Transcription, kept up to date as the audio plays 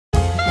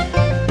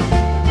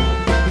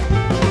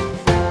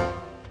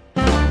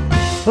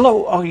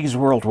Hello, Augies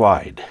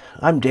Worldwide.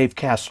 I'm Dave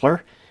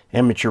Kassler,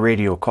 amateur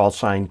radio call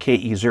sign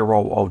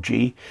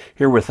KE0OG,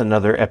 here with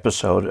another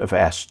episode of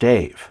Ask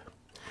Dave.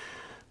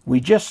 We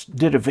just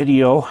did a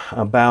video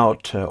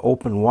about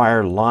open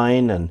wire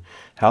line and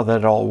how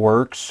that all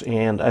works,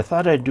 and I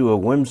thought I'd do a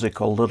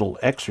whimsical little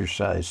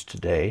exercise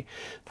today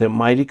that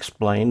might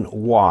explain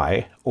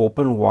why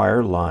open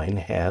wire line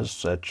has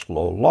such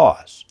low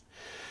loss.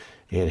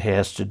 It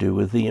has to do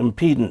with the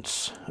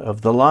impedance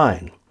of the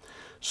line.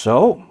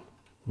 So,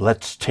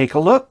 let's take a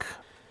look.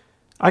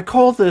 I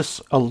call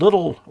this a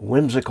little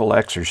whimsical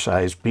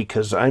exercise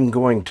because I'm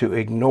going to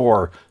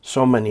ignore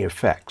so many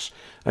effects.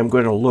 I'm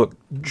going to look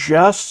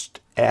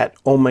just at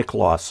ohmic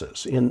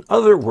losses. In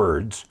other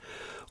words,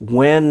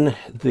 when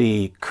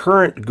the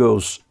current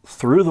goes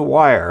through the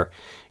wire,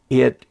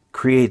 it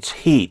creates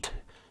heat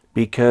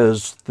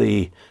because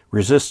the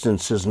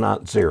resistance is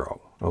not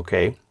zero,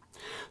 okay?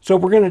 So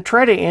we're going to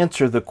try to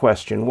answer the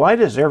question, why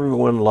does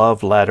everyone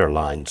love ladder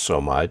lines so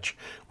much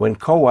when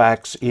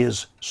coax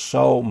is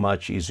so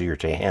much easier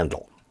to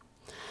handle?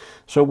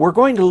 So we're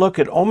going to look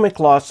at ohmic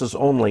losses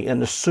only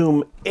and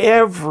assume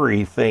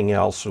everything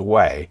else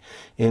away,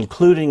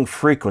 including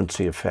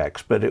frequency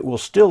effects, but it will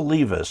still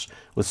leave us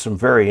with some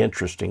very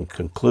interesting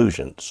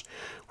conclusions.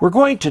 We're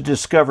going to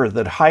discover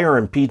that higher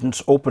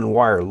impedance open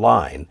wire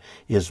line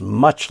is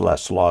much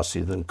less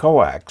lossy than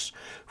coax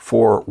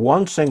for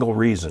one single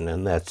reason,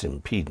 and that's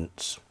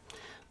impedance.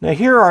 Now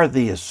here are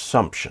the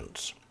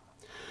assumptions.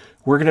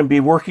 We're going to be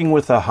working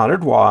with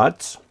 100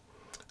 watts.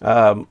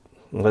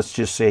 Let's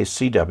just say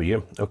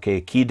CW,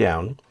 okay, key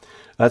down.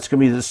 That's going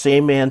to be the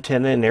same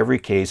antenna in every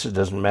case. It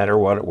doesn't matter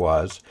what it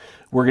was.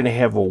 We're going to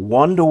have a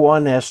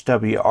 1-to-1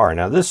 SWR.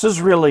 Now this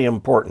is really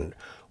important.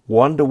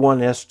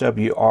 1-to-1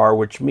 SWR,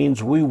 which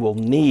means we will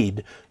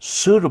need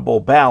suitable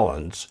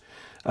balance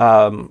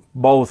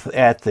both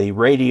at the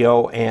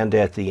radio and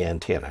at the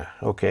antenna,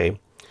 okay?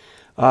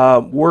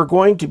 We're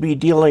going to be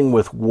dealing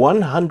with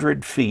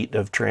 100 feet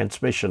of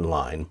transmission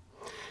line,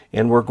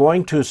 and we're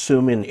going to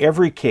assume in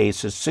every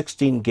case is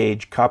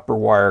 16-gauge copper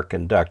wire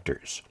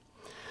conductors.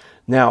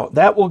 Now,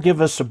 that will give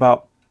us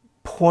about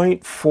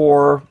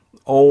 0.4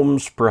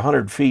 ohms per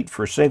 100 feet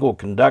for a single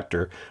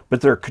conductor, but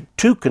there are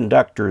two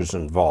conductors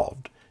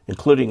involved,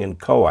 including in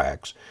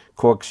coax.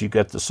 Coax, you've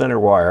got the center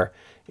wire,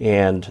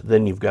 and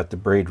then you've got the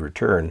braid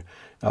return.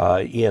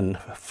 In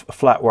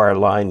flat wire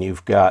line,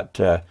 you've got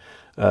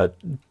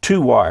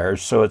two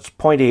wires, so it's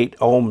 0.8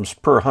 ohms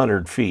per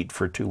 100 feet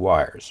for two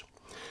wires.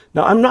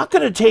 Now, I'm not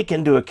going to take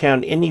into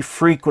account any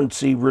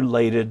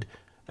frequency-related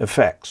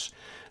effects.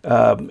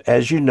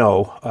 As you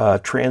know,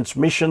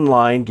 transmission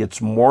line gets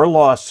more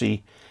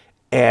lossy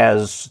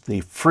as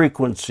the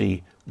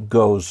frequency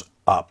goes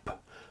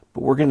up.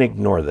 But we're going to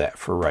ignore that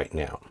for right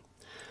now.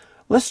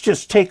 Let's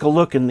just take a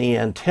look in the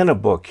antenna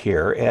book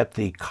here at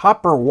the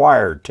copper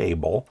wire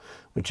table,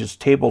 which is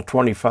table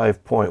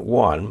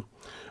 25.1.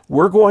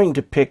 We're going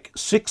to pick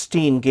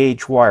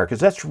 16-gauge wire because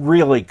that's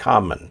really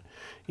common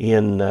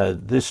in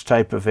this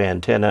type of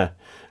antenna,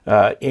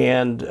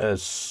 and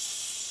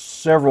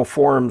several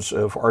forms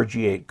of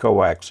RG8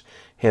 coax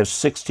have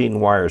 16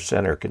 wire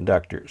center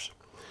conductors.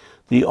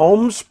 The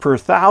ohms per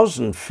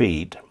 1,000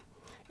 feet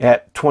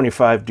at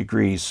 25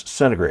 degrees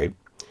centigrade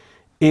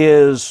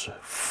is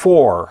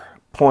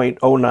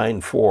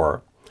 4.094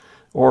 or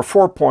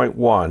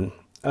 4.1.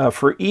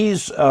 For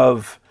ease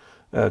of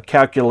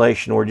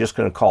calculation, we're just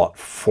going to call it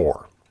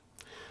 4.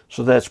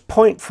 So that's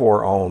 0.4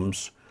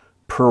 ohms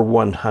per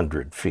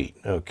 100 feet,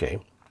 okay?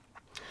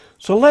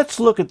 So let's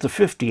look at the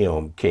 50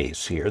 ohm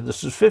case here.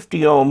 This is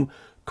 50 ohm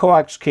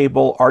coax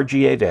cable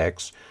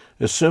RG8X,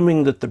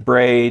 assuming that the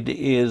braid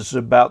is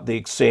about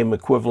the same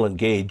equivalent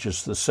gauge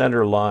as the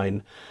center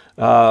line.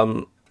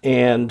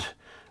 And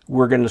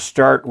we're going to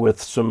start with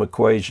some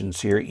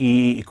equations here.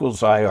 E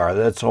equals IR,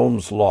 that's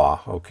Ohm's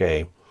Law,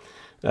 okay?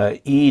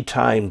 E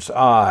times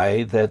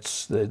I,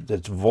 that's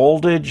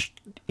voltage,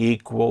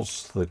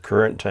 equals the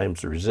current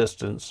times the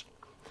resistance.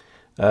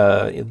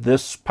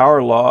 This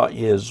power law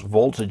is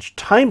voltage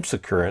times the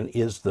current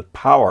is the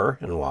power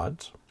in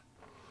watts.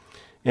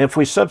 And if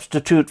we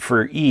substitute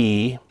for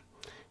E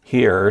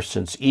here,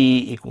 since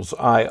E equals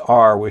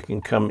IR, we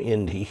can come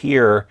into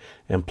here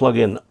and plug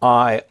in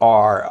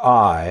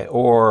IRI,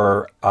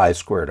 or I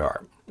squared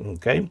R,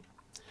 okay?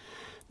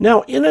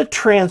 Now, in a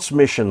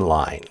transmission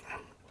line,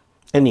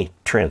 any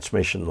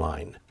transmission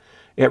line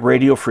at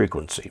radio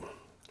frequency,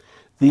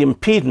 the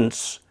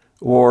impedance,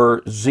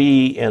 or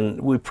Z,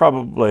 and we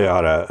probably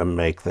ought to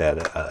make that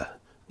a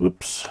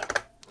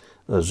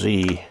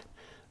Z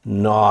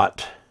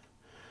naught,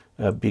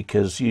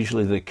 because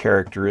usually the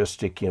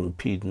characteristic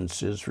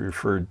impedance is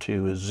referred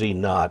to as Z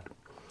naught,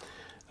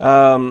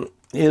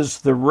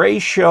 is the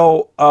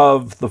ratio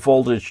of the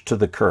voltage to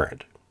the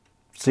current.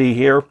 See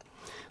here?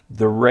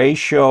 The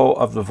ratio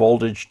of the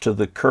voltage to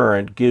the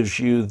current gives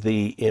you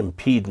the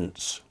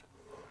impedance,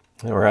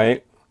 all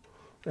right?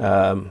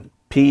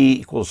 P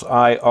equals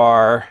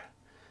IR.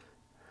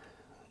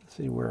 Let's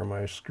see, where am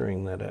I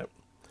screwing that up?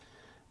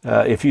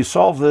 If you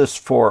solve this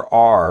for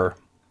R,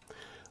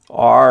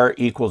 R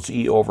equals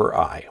E over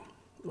I.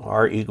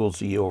 R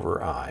equals E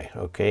over I,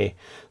 okay?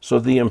 So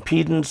the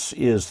impedance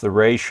is the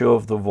ratio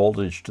of the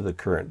voltage to the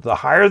current. The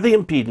higher the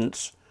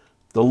impedance,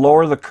 the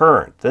lower the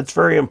current. That's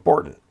very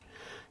important.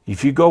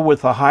 If you go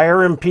with a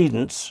higher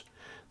impedance,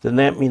 then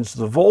that means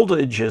the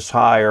voltage is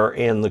higher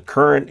and the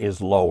current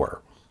is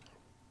lower.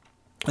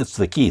 That's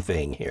the key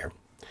thing here.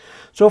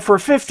 So for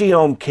 50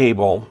 ohm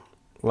cable,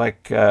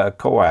 like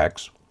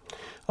coax,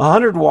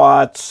 100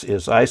 watts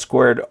is I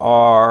squared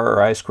R,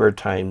 or I squared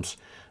times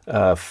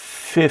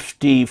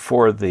 50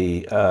 for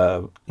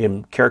the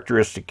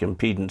characteristic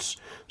impedance.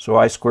 So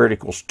I squared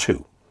equals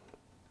 2.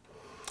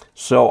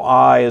 So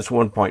I is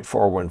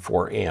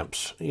 1.414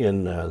 amps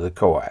in the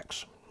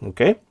coax.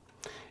 Okay?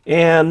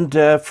 And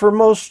for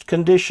most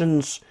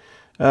conditions,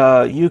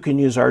 you can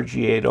use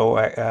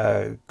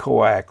RG8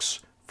 coax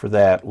for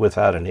that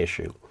without an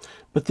issue.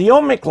 But the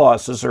ohmic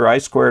losses are I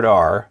squared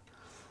R.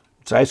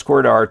 It's I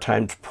squared R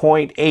times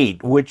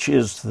 0.8, which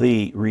is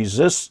the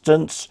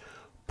resistance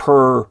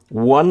per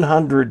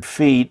 100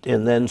 feet,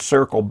 and then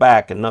circle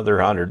back another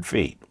 100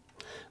 feet.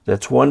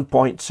 That's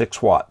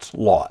 1.6 watts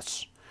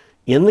loss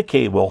in the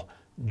cable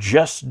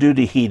just due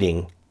to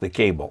heating the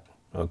cable,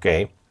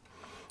 okay?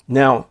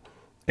 Now,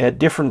 at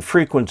different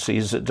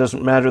frequencies, it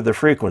doesn't matter the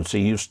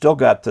frequency, you've still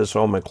got this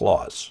ohmic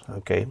loss,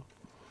 okay?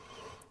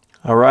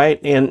 All right,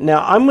 and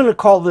now I'm going to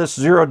call this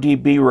 0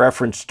 dB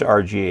reference to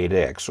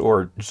RG8X,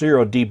 or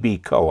 0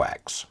 dB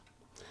coax.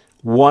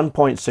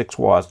 1.6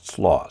 watts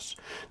loss.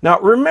 Now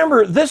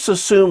remember, this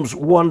assumes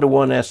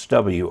 1-to-1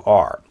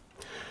 SWR.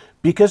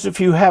 Because if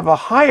you have a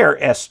higher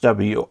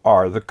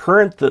SWR, the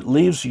current that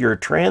leaves your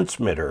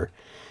transmitter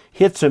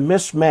hits a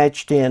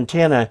mismatched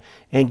antenna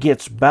and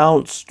gets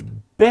bounced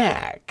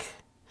back.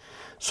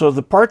 So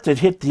the part that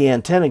hit the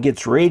antenna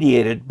gets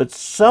radiated, but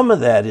some of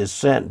that is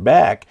sent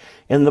back,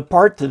 and the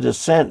part that is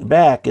sent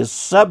back is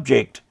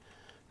subject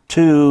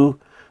to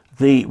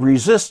the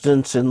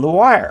resistance in the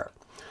wire.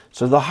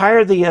 So the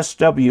higher the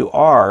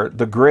SWR,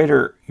 the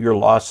greater your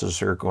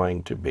losses are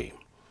going to be.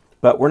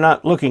 But we're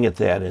not looking at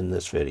that in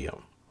this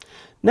video.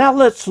 Now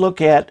let's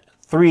look at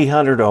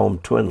 300 ohm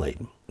twin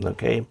lead,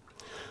 okay?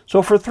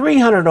 So for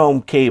 300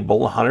 ohm cable,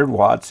 100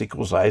 watts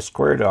equals I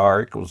squared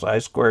R equals I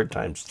squared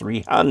times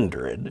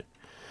 300.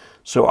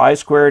 So I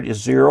squared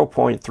is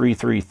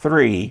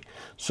 0.333.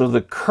 So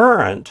the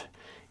current,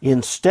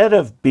 instead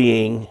of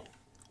being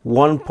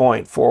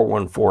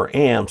 1.414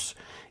 amps,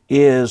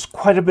 is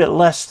quite a bit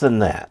less than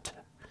that.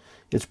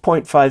 It's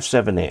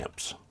 0.57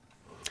 amps.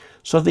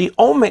 So the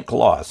ohmic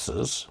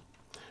losses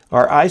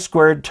are I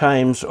squared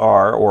times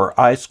R, or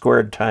I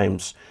squared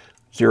times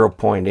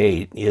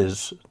 0.8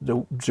 is the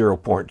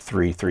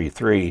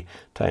 0.333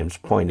 times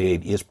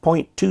 0.8 is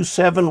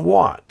 0.27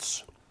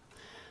 watts.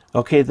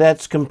 Okay,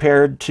 that's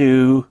compared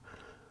to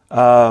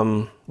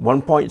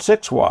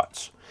 1.6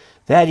 watts.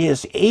 That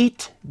is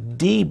 8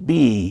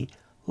 dB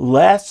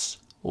less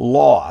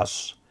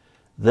loss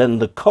than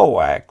the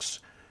coax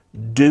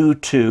due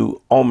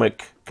to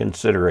ohmic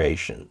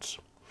considerations.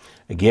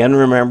 Again,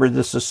 remember,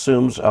 this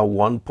assumes a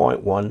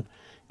 1.1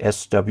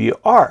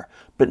 SWR.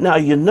 But now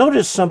you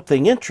notice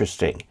something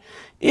interesting.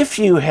 If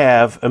you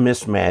have a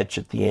mismatch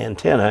at the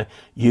antenna,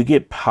 you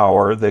get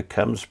power that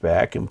comes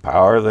back and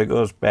power that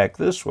goes back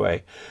this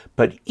way.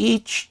 But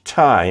each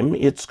time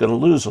it's going to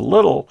lose a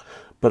little,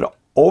 but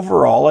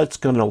overall it's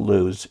going to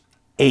lose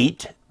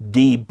 8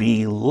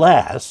 dB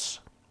less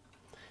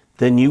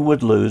than you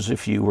would lose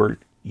if you were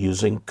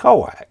using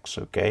coax,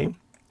 okay?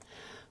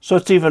 So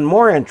it's even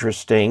more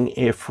interesting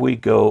if we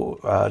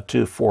go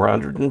to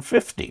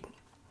 450.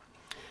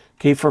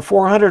 Okay, for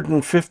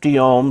 450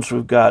 ohms,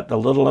 we've got a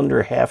little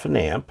under half an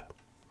amp.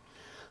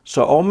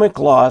 So ohmic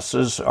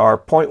losses are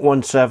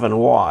 0.17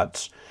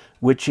 watts,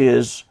 which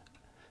is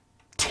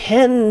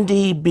 10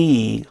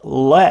 dB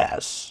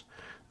less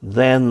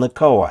than the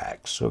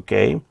coax,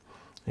 okay?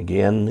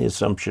 Again, the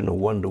assumption of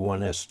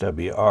 1-to-1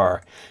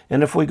 SWR.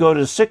 And if we go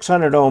to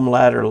 600 ohm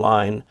ladder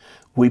line,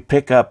 we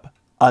pick up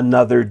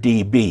another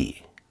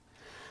dB.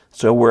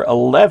 So we're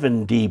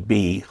 11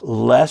 dB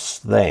less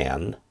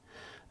than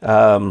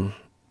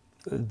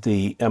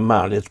the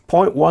amount. It's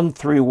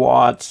 0.13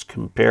 watts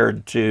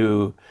compared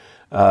to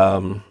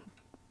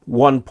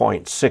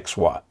 1.6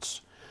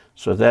 watts.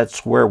 So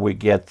that's where we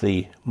get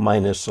the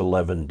minus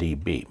 11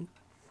 dB.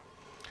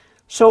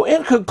 So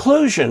in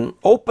conclusion,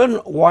 open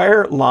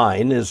wire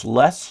line is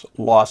less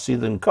lossy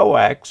than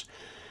coax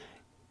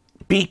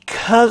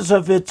because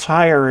of its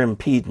higher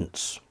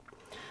impedance.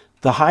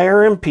 The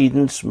higher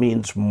impedance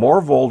means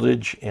more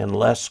voltage and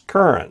less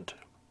current.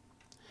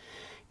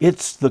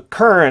 It's the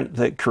current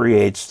that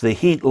creates the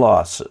heat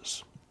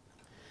losses.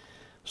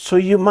 So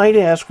you might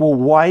ask, well,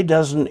 why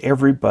doesn't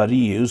everybody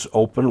use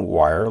open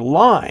wire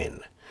line?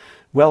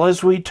 Well,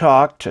 as we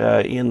talked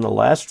in the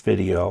last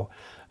video,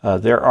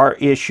 there are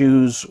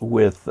issues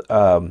with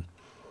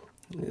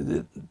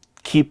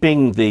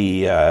keeping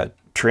the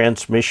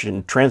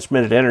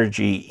transmitted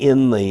energy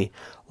in the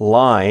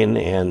line,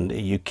 and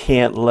you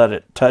can't let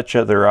it touch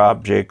other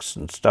objects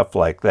and stuff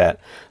like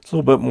that. It's a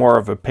little bit more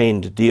of a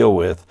pain to deal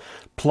with.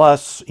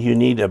 Plus, you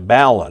need a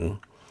balun,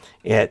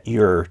 at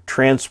your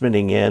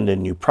transmitting end,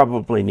 and you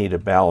probably need a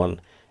balun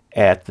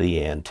at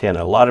the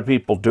antenna. A lot of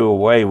people do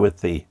away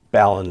with the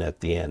balun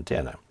at the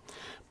antenna.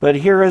 But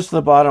here is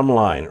the bottom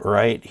line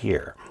right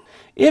here.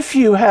 If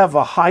you have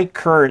a high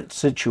current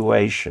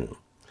situation,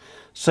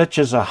 such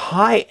as a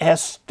high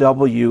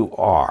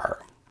SWR,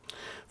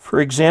 for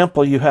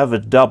example, you have a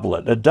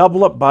doublet. A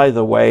doublet, by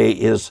the way,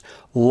 is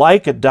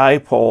like a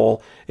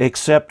dipole,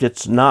 except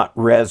it's not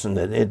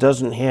resonant. It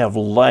doesn't have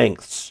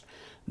lengths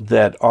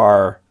that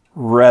are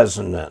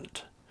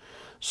resonant.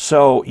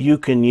 So you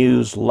can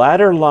use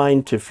ladder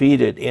line to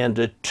feed it and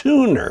a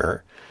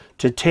tuner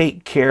to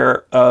take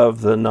care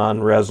of the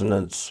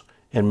non-resonance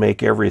and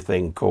make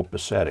everything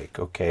copacetic,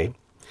 okay?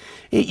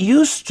 It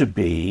used to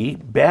be,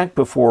 back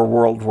before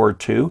World War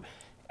II,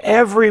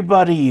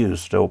 everybody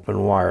used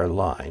open wire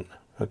line,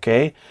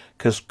 okay?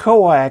 Because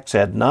coax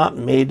had not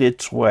made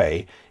its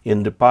way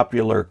into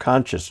popular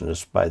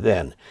consciousness by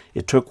then.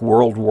 It took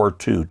World War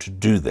II to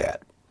do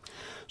that.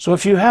 So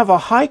if you have a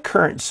high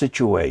current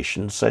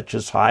situation, such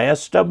as high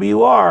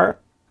SWR,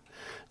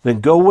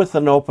 then go with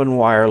an open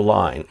wire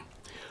line.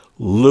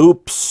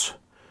 Loops,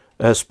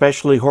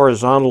 especially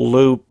horizontal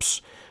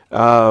loops,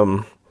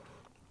 dipoles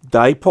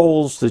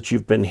that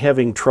you've been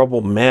having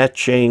trouble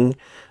matching,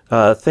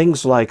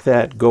 things like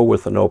that, go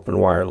with an open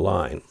wire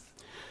line.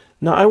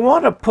 Now I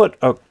want to put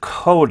a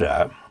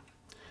coda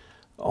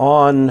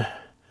on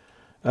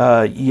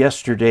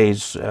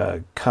yesterday's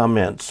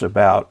comments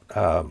about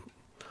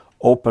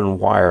open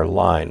wire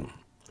line.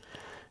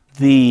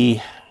 The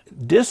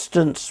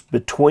distance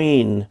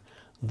between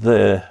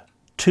the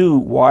two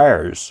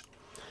wires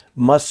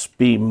must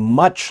be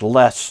much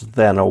less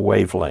than a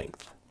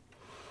wavelength.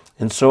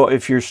 And so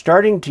if you're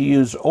starting to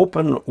use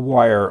open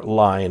wire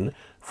line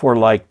for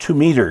like 2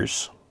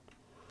 meters,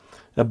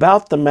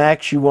 about the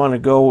max you want to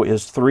go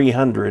is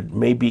 300,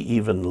 maybe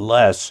even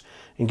less,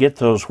 and get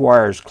those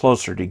wires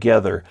closer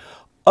together.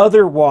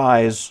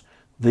 Otherwise,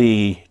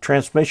 the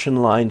transmission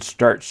line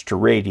starts to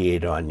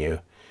radiate on you,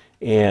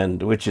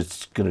 and which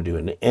it's going to do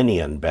in any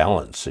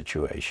unbalanced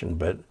situation,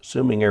 but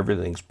assuming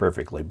everything's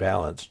perfectly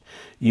balanced,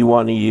 you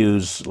want to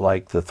use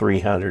like the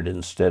 300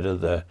 instead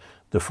of the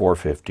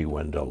 450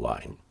 window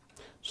line.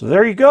 So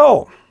there you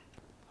go.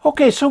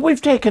 Okay, so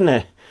we've taken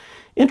an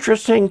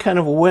interesting, kind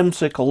of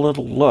whimsical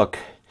little look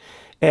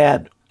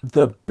at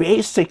the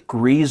basic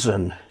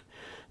reason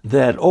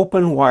that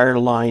open wire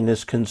line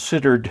is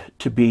considered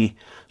to be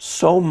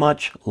so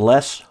much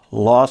less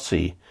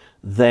lossy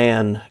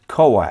than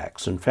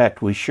coax. In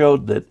fact, we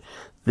showed that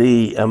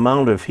the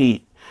amount of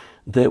heat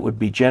that would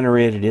be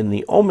generated in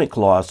the ohmic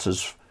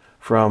losses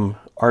from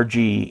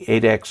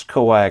RG8X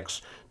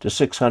coax to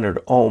 600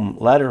 ohm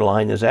ladder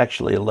line is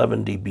actually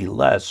 11 dB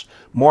less,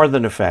 more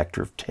than a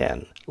factor of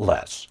 10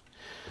 less.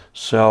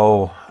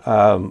 So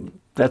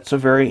that's a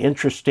very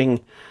interesting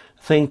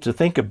thing to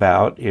think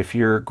about if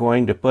you're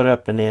going to put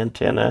up an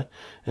antenna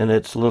and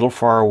it's a little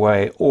far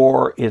away,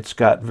 or it's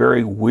got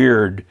very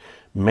weird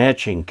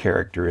matching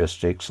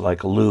characteristics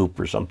like a loop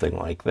or something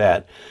like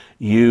that.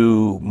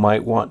 You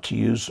might want to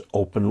use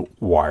open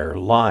wire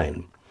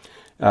line.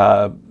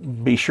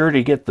 Be sure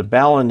to get the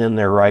balun in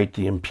there right,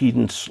 the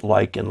impedance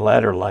like in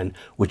ladder line,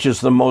 which is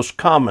the most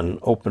common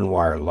open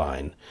wire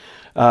line,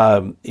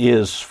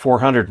 is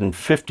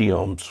 450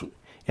 ohms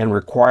and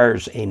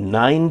requires a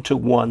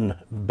 9-to-1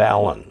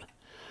 balun.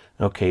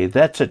 Okay,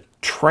 that's a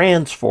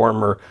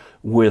transformer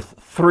with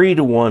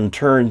 3-to-1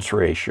 turns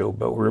ratio,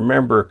 but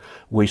remember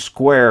we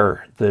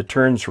square the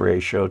turns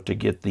ratio to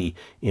get the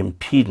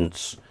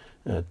impedance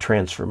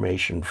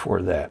transformation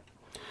for that.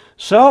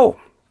 So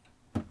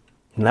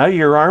now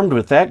you're armed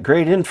with that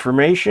great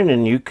information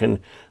and you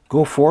can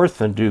go forth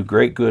and do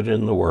great good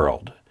in the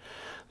world.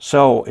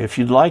 So if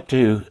you'd like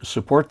to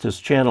support this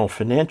channel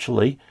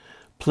financially,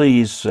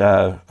 please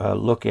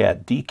look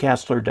at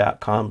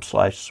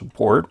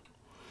dcastler.com/support,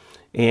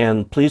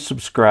 and please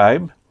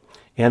subscribe.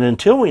 And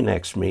until we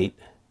next meet,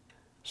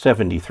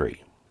 73.